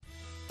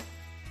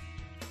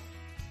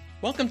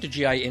Welcome to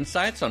GI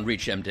Insights on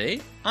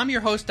ReachMD. I'm your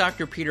host,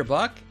 Dr. Peter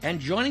Buck, and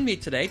joining me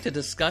today to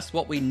discuss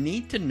what we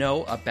need to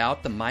know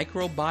about the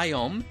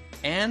microbiome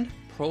and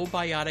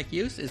probiotic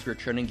use is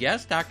returning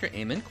guest, Dr.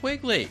 Eamon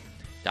Quigley.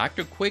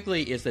 Dr.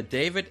 Quigley is the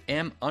David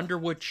M.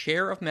 Underwood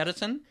Chair of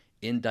Medicine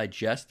in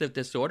Digestive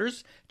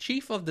Disorders,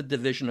 Chief of the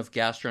Division of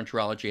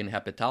Gastroenterology and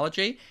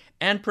Hepatology,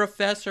 and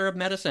Professor of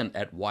Medicine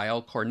at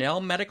Weill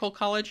Cornell Medical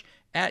College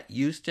at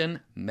Houston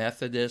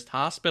Methodist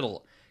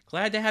Hospital.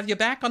 Glad to have you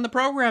back on the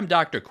program,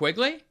 Dr.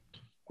 Quigley.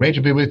 Great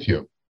to be with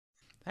you.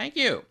 Thank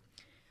you.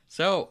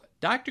 So,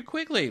 Dr.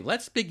 Quigley,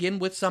 let's begin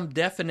with some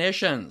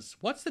definitions.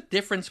 What's the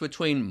difference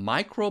between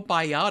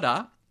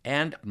microbiota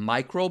and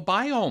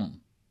microbiome?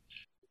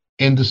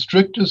 In the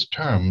strictest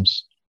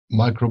terms,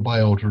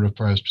 microbiota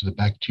refers to the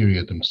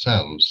bacteria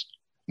themselves.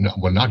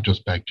 Well, not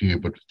just bacteria,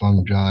 but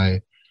fungi,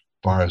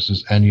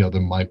 viruses, any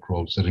other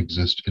microbes that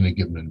exist in a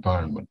given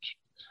environment.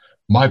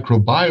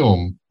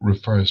 Microbiome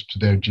refers to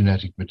their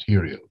genetic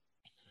material.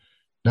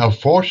 Now,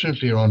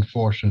 fortunately or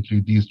unfortunately,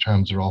 these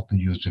terms are often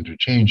used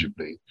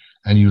interchangeably,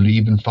 and you'll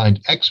even find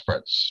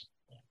experts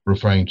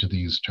referring to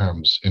these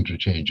terms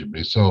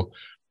interchangeably. So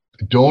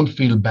don't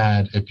feel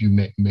bad if you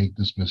make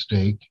this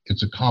mistake.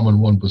 It's a common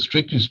one, but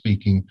strictly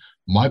speaking,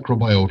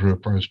 microbiota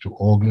refers to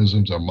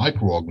organisms or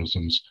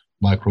microorganisms.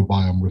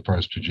 Microbiome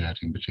refers to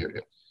genetic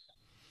material.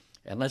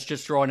 And let's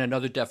just throw in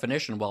another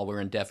definition while we're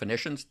in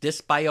definitions,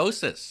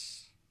 dysbiosis.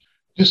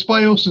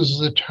 Dysbiosis is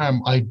a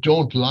term I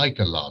don't like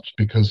a lot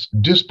because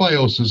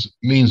dysbiosis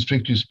means,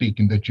 strictly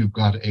speaking, that you've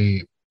got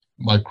a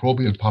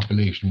microbial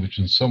population which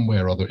in some way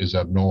or other is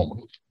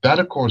abnormal. That,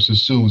 of course,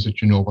 assumes that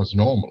you know what's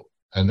normal,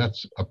 and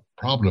that's a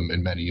problem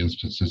in many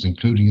instances,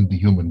 including in the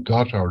human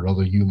gut or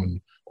other human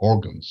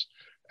organs.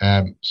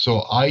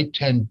 So I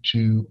tend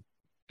to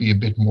be a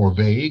bit more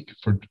vague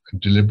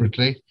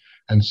deliberately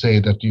and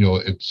say that,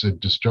 it's a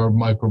disturbed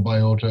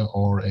microbiota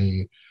or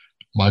a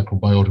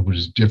microbiota which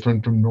is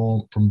different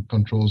from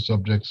control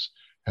subjects,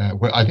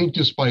 where I think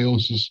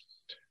dysbiosis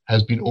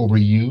has been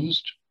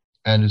overused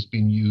and has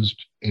been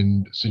used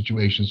in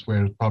situations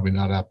where it's probably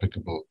not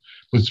applicable.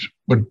 But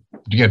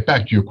to get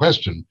back to your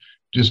question,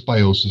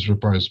 dysbiosis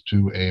refers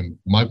to a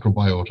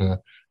microbiota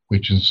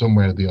which in some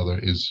way or the other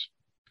is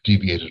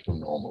deviated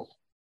from normal.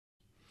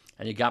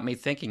 And you got me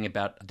thinking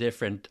about a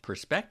different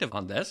perspective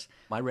on this.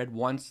 I read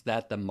once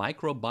that the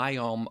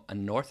microbiome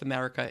in North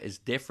America is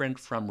different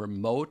from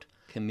remote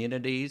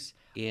communities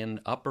in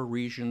upper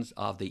regions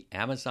of the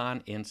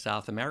Amazon in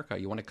South America.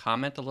 You want to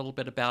comment a little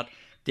bit about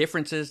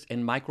differences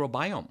in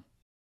microbiome?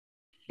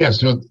 Yes,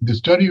 the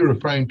study you're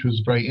referring to is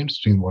a very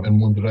interesting one and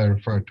one that I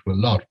refer to a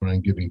lot when I'm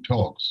giving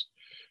talks.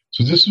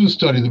 So this was a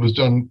study that was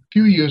done a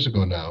few years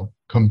ago now,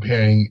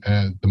 comparing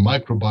the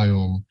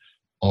microbiome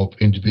of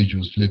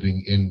individuals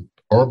living in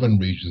urban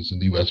regions in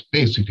the US,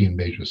 basically in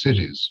major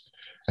cities,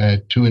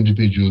 to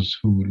individuals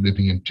who were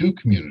living in two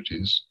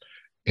communities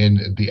in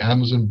the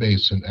Amazon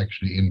basin,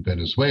 actually in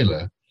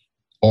Venezuela,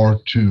 or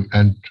to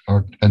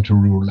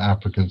rural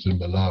Africans in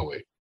Malawi.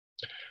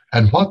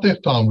 And what they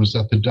found was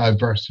that the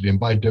diversity, and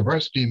by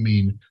diversity I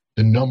mean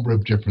the number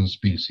of different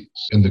species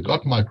in the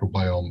gut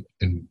microbiome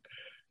in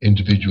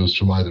individuals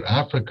from either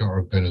Africa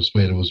or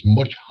Venezuela was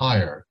much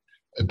higher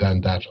than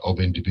that of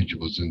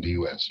individuals in the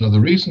US. Now, the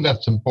reason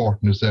that's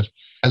important is that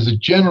as a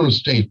general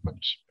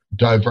statement,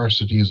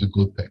 diversity is a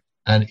good thing.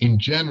 And in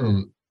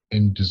general,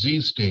 in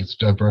disease states,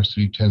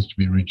 diversity tends to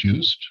be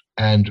reduced,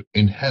 and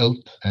in health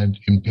and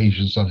in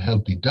patients on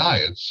healthy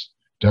diets,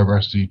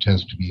 diversity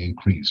tends to be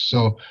increased.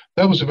 So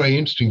that was a very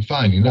interesting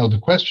finding. Now, the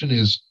question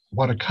is,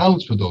 what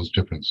accounts for those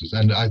differences?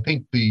 And I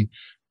think the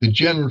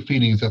general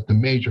feeling is that the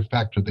major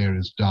factor there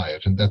is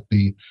diet, and that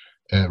the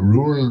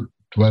rural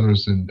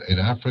dwellers in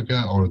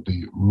Africa or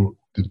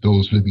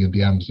those living in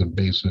the Amazon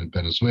basin in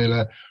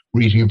Venezuela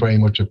were eating very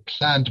much a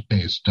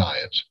plant-based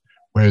diet,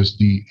 whereas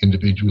the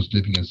individuals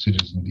living in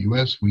cities in the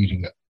US were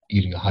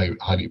eating a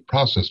highly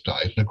processed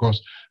diet. And of course,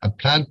 a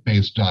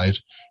plant-based diet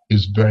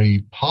is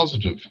very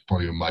positive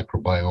for your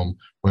microbiome,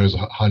 whereas a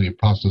highly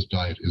processed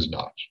diet is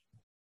not.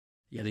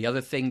 Yeah, the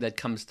other thing that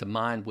comes to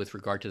mind with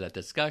regard to that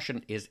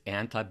discussion is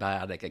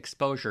antibiotic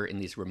exposure in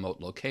these remote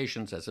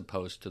locations as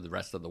opposed to the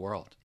rest of the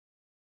world.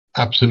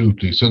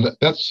 Absolutely. So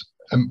that's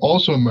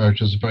also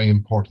emerged as a very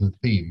important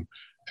theme.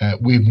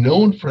 We've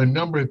known for a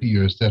number of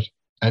years that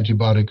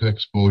antibiotic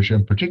exposure,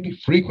 and particularly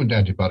frequent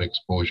antibiotic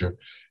exposure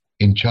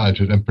in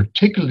childhood, and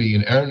particularly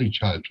in early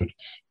childhood,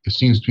 it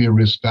seems to be a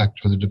risk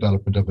factor for the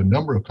development of a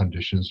number of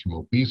conditions, from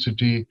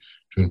obesity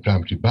to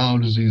inflammatory bowel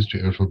disease to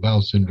irritable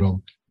bowel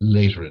syndrome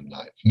later in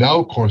life. Now,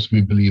 of course, we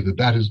believe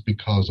that is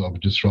because of a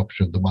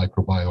disruption of the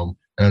microbiome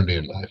early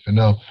in life. And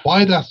now,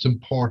 why that's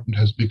important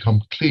has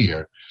become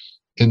clear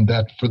in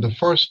that for the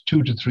first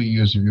 2 to 3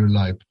 years of your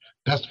life,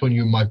 that's when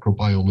your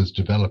microbiome is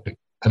developing.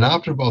 And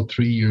after about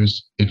 3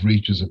 years, it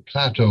reaches a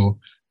plateau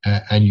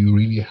and you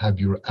really have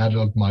your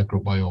adult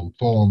microbiome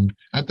formed,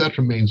 and that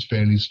remains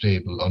fairly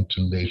stable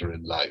until later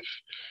in life.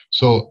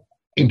 So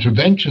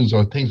interventions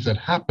or things that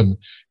happen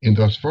in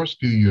those first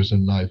few years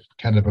in life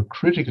can have a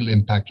critical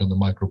impact on the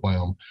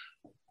microbiome,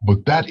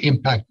 but that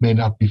impact may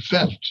not be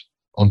felt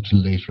until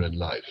later in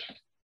life.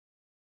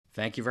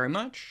 Thank you very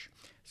much.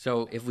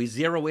 So if we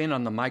zero in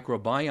on the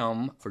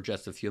microbiome for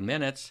just a few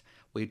minutes,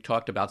 we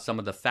talked about some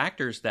of the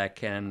factors that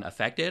can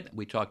affect it.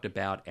 We talked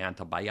about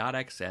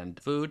antibiotics and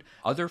food.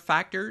 Other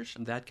factors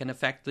that can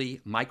affect the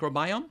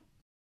microbiome?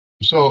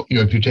 So,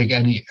 if you take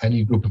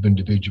any group of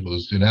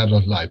individuals in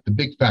adult life, the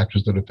big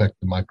factors that affect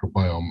the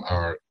microbiome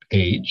are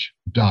age,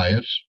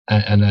 diet,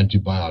 and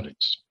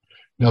antibiotics.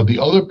 Now, the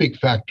other big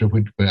factor,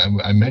 which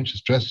I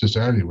stressed this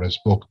earlier when I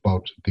spoke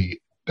about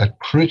that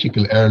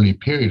critical early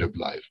period of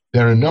life,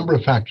 there are a number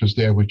of factors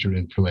there which are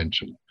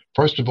influential.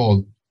 First of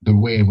all, the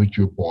way in which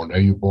you're born. Are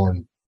you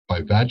born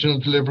by vaginal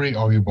delivery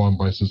or are you born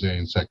by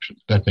cesarean section?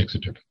 That makes a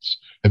difference.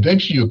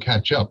 Eventually you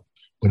catch up,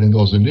 but in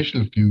those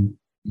initial few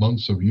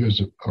months or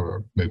years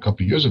or maybe a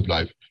couple of years of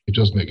life, it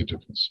does make a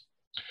difference.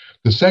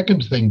 The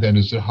second thing then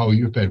is how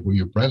you're fed. Were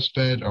you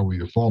breastfed or were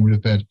you formula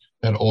fed?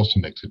 That also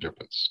makes a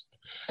difference.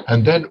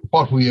 And then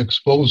what were you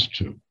exposed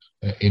to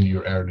in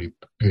your early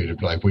period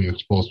of life? Were you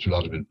exposed to a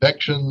lot of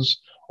infections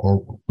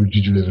or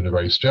did you live in a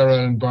very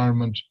sterile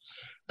environment?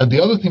 And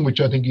the other thing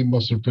which I think you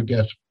mustn't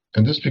forget,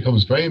 and this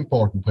becomes very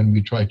important when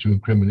we try to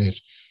incriminate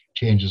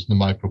changes in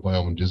the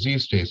microbiome and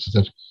disease states, is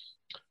that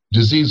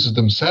diseases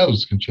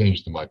themselves can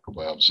change the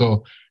microbiome.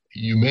 So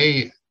you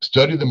may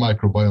study the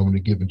microbiome in a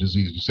given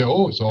disease and say,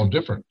 oh, it's all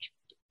different.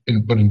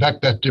 But in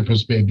fact, that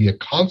difference may be a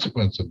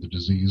consequence of the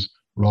disease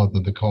rather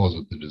than the cause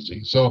of the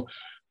disease. So,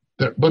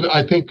 but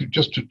I think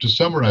just to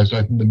summarize,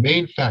 I think the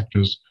main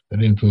factors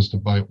that influence the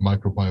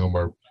microbiome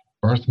are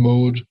birth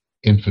mode,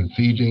 infant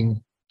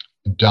feeding,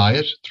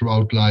 diet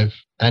throughout life,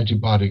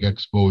 antibiotic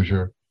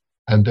exposure,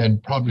 and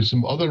then probably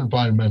some other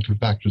environmental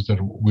factors that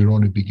we're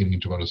only beginning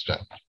to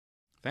understand.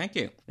 Thank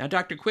you. Now,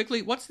 Dr.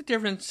 Quigley, what's the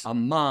difference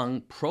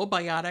among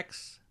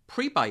probiotics,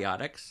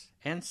 prebiotics,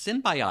 and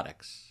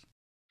symbiotics?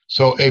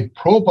 So a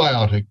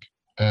probiotic,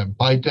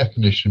 by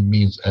definition,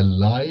 means a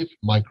live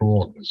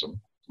microorganism,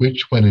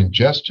 which when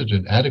ingested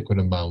in adequate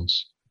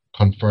amounts,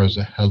 confers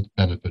a health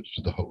benefit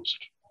to the host.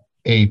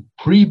 A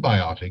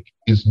prebiotic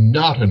is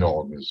not an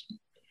organism.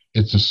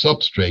 It's a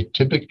substrate,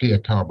 typically a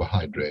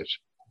carbohydrate,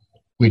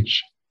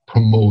 which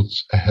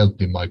promotes a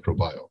healthy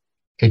microbiome.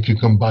 If you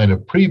combine a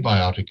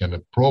prebiotic and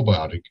a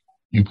probiotic,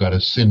 you've got a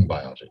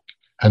symbiotic.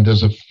 And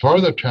there's a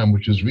further term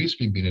which has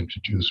recently been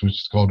introduced, which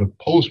is called a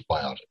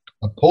postbiotic.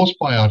 A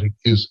postbiotic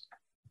is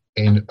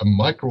a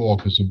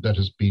microorganism that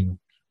has been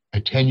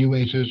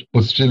attenuated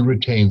but still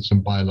retains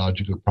some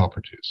biological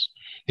properties.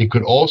 It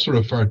could also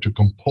refer to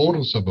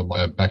components of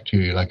a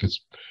bacteria, like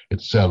its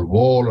cell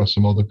wall or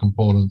some other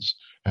components,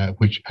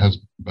 which has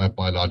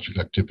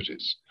biological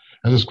activities.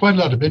 And there's quite a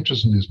lot of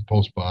interest in these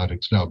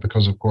postbiotics now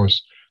because, of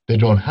course, they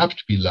don't have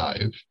to be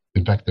live.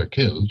 In fact, they're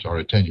killed or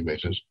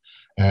attenuated.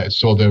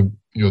 So there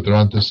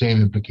aren't the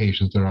same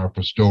implications there are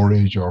for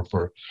storage or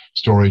for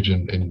storage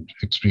in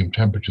extreme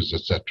temperatures,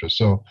 etc.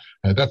 So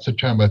that's a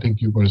term I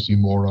think you're going to see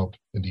more of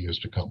in the years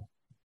to come.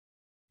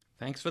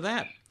 Thanks for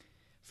that.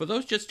 For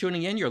those just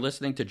tuning in, you're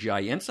listening to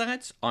GI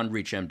Insights on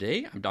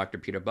ReachMD. I'm Dr.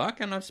 Peter Buck,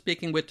 and I'm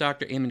speaking with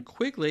Dr. Eamon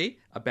Quigley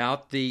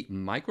about the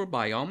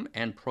microbiome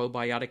and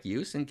probiotic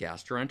use in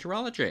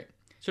gastroenterology.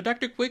 So,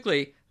 Dr.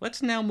 Quigley,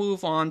 let's now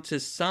move on to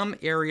some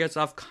areas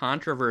of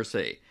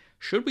controversy.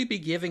 Should we be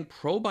giving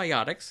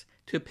probiotics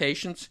to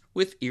patients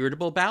with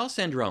irritable bowel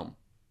syndrome?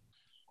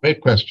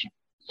 Great question.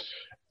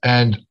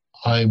 And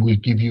I will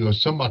give you a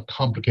somewhat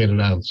complicated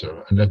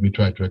answer, and let me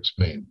try to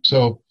explain.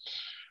 So,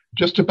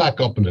 just to back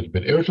up a little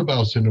bit, irritable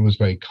bowel syndrome is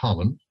very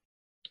common.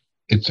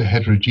 It's a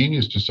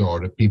heterogeneous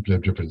disorder. People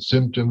have different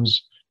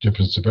symptoms,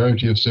 different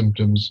severity of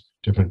symptoms,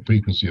 different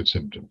frequency of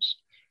symptoms.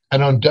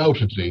 And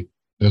undoubtedly,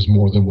 there's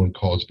more than one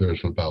cause for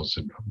irritable bowel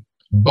syndrome.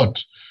 But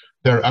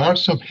there are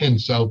some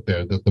hints out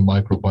there that the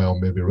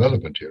microbiome may be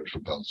relevant to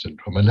irritable bowel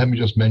syndrome. And let me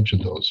just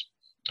mention those.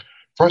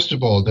 First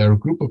of all, there are a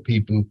group of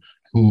people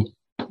who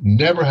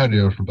never had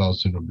irritable bowel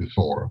syndrome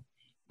before,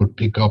 would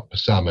pick up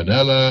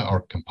salmonella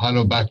or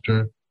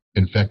campylobacter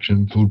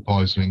infection, food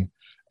poisoning,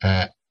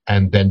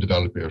 and then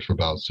develop irritable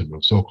bowel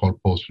syndrome, so-called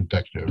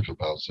post-infection irritable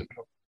bowel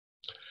syndrome.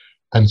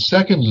 And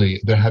secondly,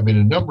 there have been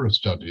a number of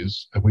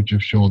studies which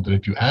have shown that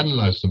if you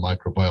analyze the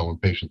microbiome in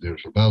patients with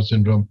irritable bowel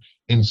syndrome,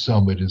 in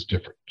some it is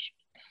different.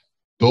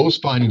 Those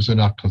findings are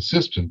not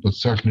consistent, but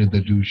certainly they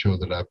do show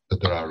that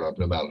there are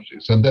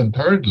abnormalities. And then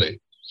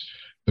thirdly,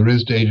 there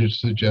is data to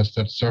suggest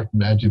that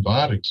certain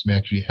antibiotics may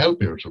actually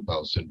help irritable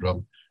bowel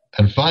syndrome.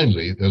 And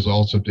finally, there's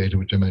also data,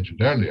 which I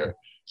mentioned earlier,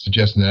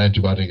 suggesting that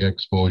antibiotic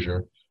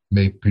exposure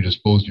may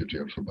predispose you to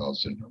irritable bowel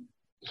syndrome.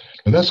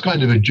 Now, that's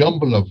kind of a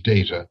jumble of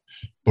data,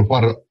 but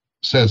what it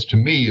says to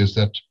me is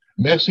that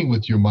messing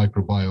with your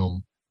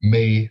microbiome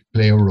may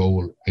play a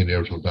role in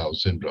irritable bowel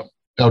syndrome.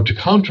 Now, to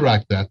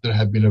counteract that, there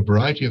have been a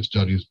variety of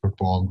studies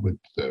performed with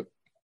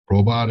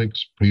probiotics,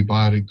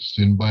 prebiotics,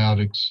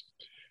 symbiotics,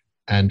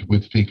 and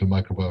with fecal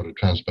microbiota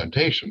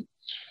transplantation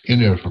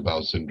in irritable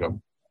bowel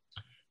syndrome,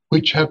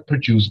 which have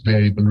produced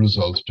variable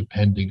results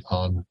depending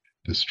on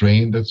the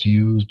strain that's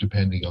used,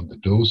 depending on the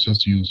dose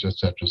that's used,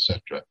 etc.,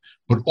 etc.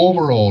 But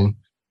overall,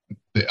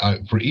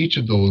 for each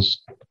of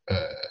those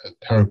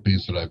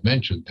therapies that I've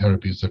mentioned,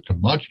 therapies that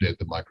can modulate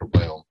the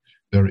microbiome,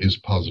 there is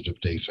positive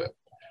data.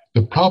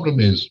 The problem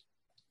is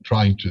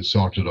trying to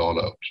sort it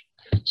all out.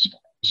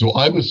 So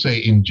I would say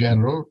in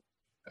general,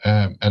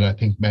 and I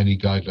think many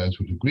guidelines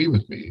would agree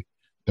with me,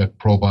 that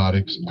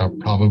probiotics are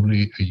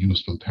probably a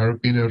useful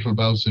therapy in irritable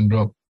bowel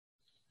syndrome.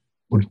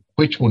 But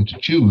which one to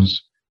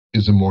choose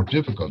is a more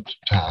difficult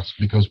task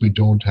because we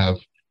don't have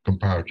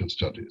comparative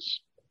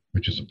studies,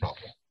 which is a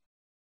problem.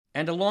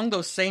 And along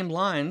those same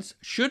lines,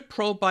 should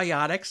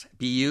probiotics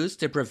be used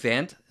to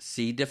prevent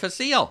C.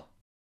 difficile?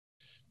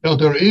 Now,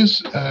 there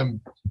is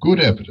good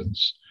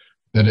evidence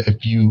that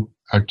if you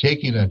are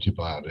taking an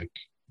antibiotic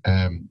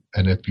and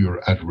if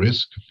you're at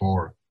risk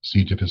for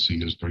C.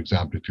 difficile, for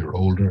example, if you're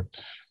older,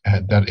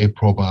 that a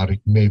probiotic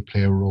may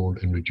play a role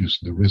in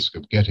reducing the risk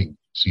of getting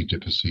C.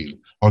 difficile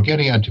or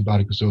getting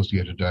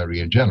antibiotic-associated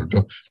diarrhea in general.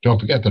 Don't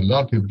forget that a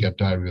lot of people get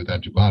diarrhea with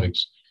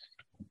antibiotics.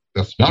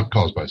 That's not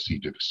caused by C.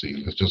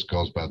 difficile. It's just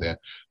caused by the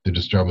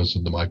disturbance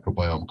in the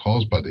microbiome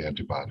caused by the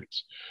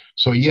antibiotics.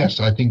 So yes,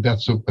 I think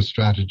that's a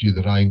strategy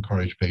that I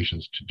encourage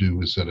patients to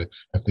do, is that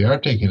if they are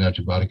taking an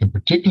antibiotic, and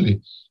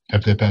particularly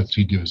if they've had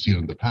C. difficile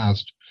in the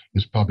past,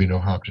 it's probably no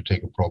harm to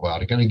take a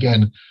probiotic. And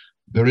again,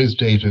 there is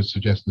data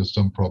suggesting that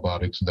some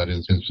probiotics in that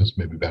instance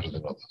may be better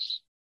than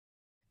others.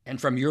 And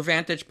from your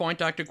vantage point,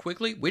 Dr.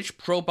 Quigley, which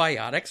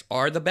probiotics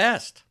are the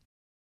best?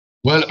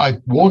 Well, I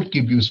won't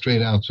give you a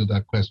straight answer to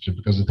that question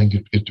because I think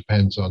it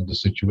depends on the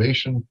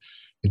situation,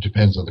 it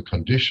depends on the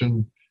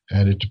condition,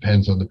 and it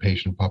depends on the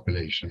patient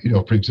population.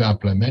 For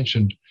example, I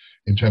mentioned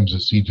in terms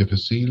of C.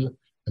 difficile,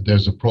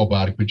 there's a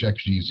probiotic which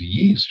actually is a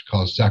yeast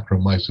called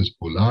Saccharomyces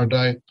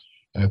boulardii,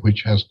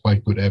 which has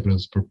quite good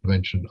evidence for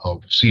prevention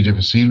of C.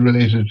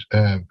 difficile-related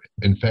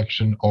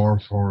infection or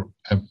for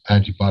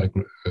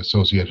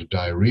antibiotic-associated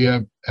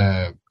diarrhea,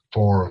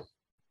 for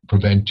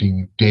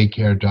preventing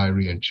daycare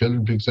diarrhea in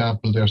children, for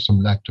example. There are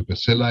some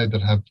lactobacilli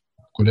that have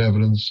good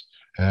evidence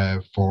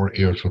for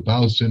irritable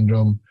bowel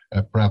syndrome.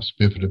 Perhaps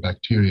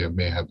bifidobacteria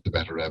may have the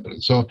better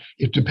evidence. So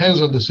it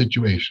depends on the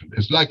situation.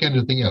 It's like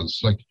anything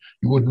else. Like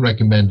you wouldn't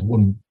recommend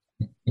one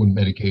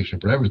medication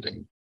for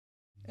everything.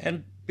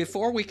 And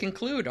before we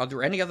conclude, are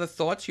there any other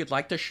thoughts you'd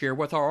like to share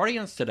with our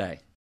audience today?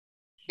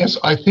 Yes,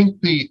 I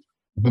think the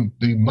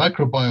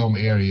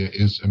microbiome area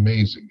is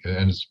amazing,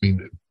 and it's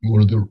been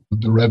one of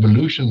the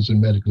revolutions in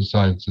medical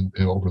science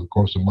over the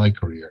course of my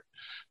career.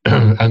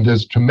 And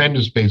there's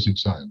tremendous basic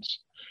science.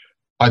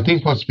 I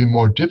think what's been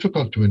more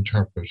difficult to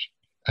interpret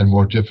and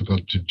more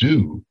difficult to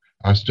do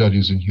are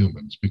studies in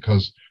humans,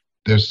 because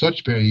there's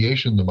such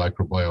variation in the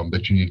microbiome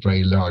that you need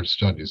very large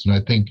studies. And I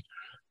think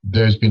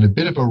there's been a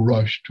bit of a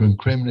rush to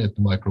incriminate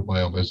the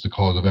microbiome as the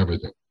cause of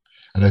everything.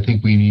 And I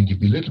think we need to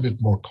be a little bit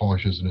more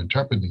cautious in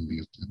interpreting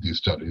these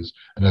studies,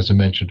 and as I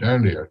mentioned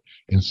earlier,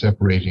 in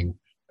separating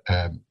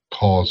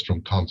cause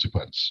from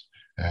consequence.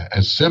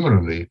 And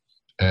similarly,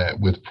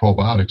 with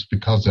probiotics,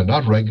 because they're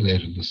not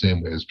regulated the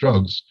same way as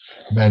drugs,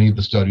 many of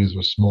the studies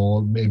were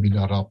small, maybe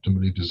not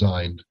optimally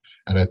designed,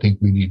 and I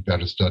think we need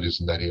better studies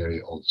in that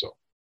area also.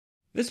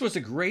 This was a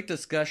great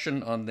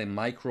discussion on the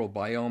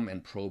microbiome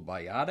and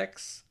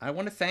probiotics. I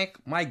want to thank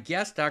my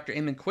guest, Dr.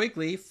 Eamon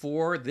Quigley,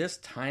 for this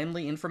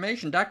timely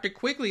information. Dr.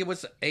 Quigley, it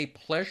was a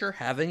pleasure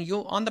having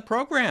you on the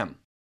program.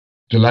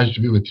 Delighted to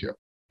be with you.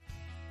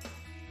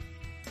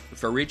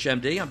 For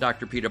ReachMD, I'm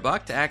Dr. Peter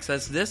Buck. To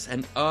access this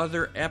and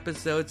other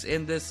episodes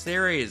in this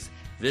series,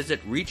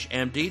 visit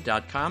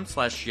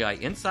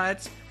reachmd.com/GI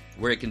Insights,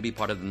 where it can be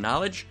part of the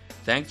knowledge.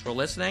 Thanks for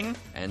listening,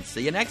 and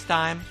see you next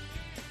time.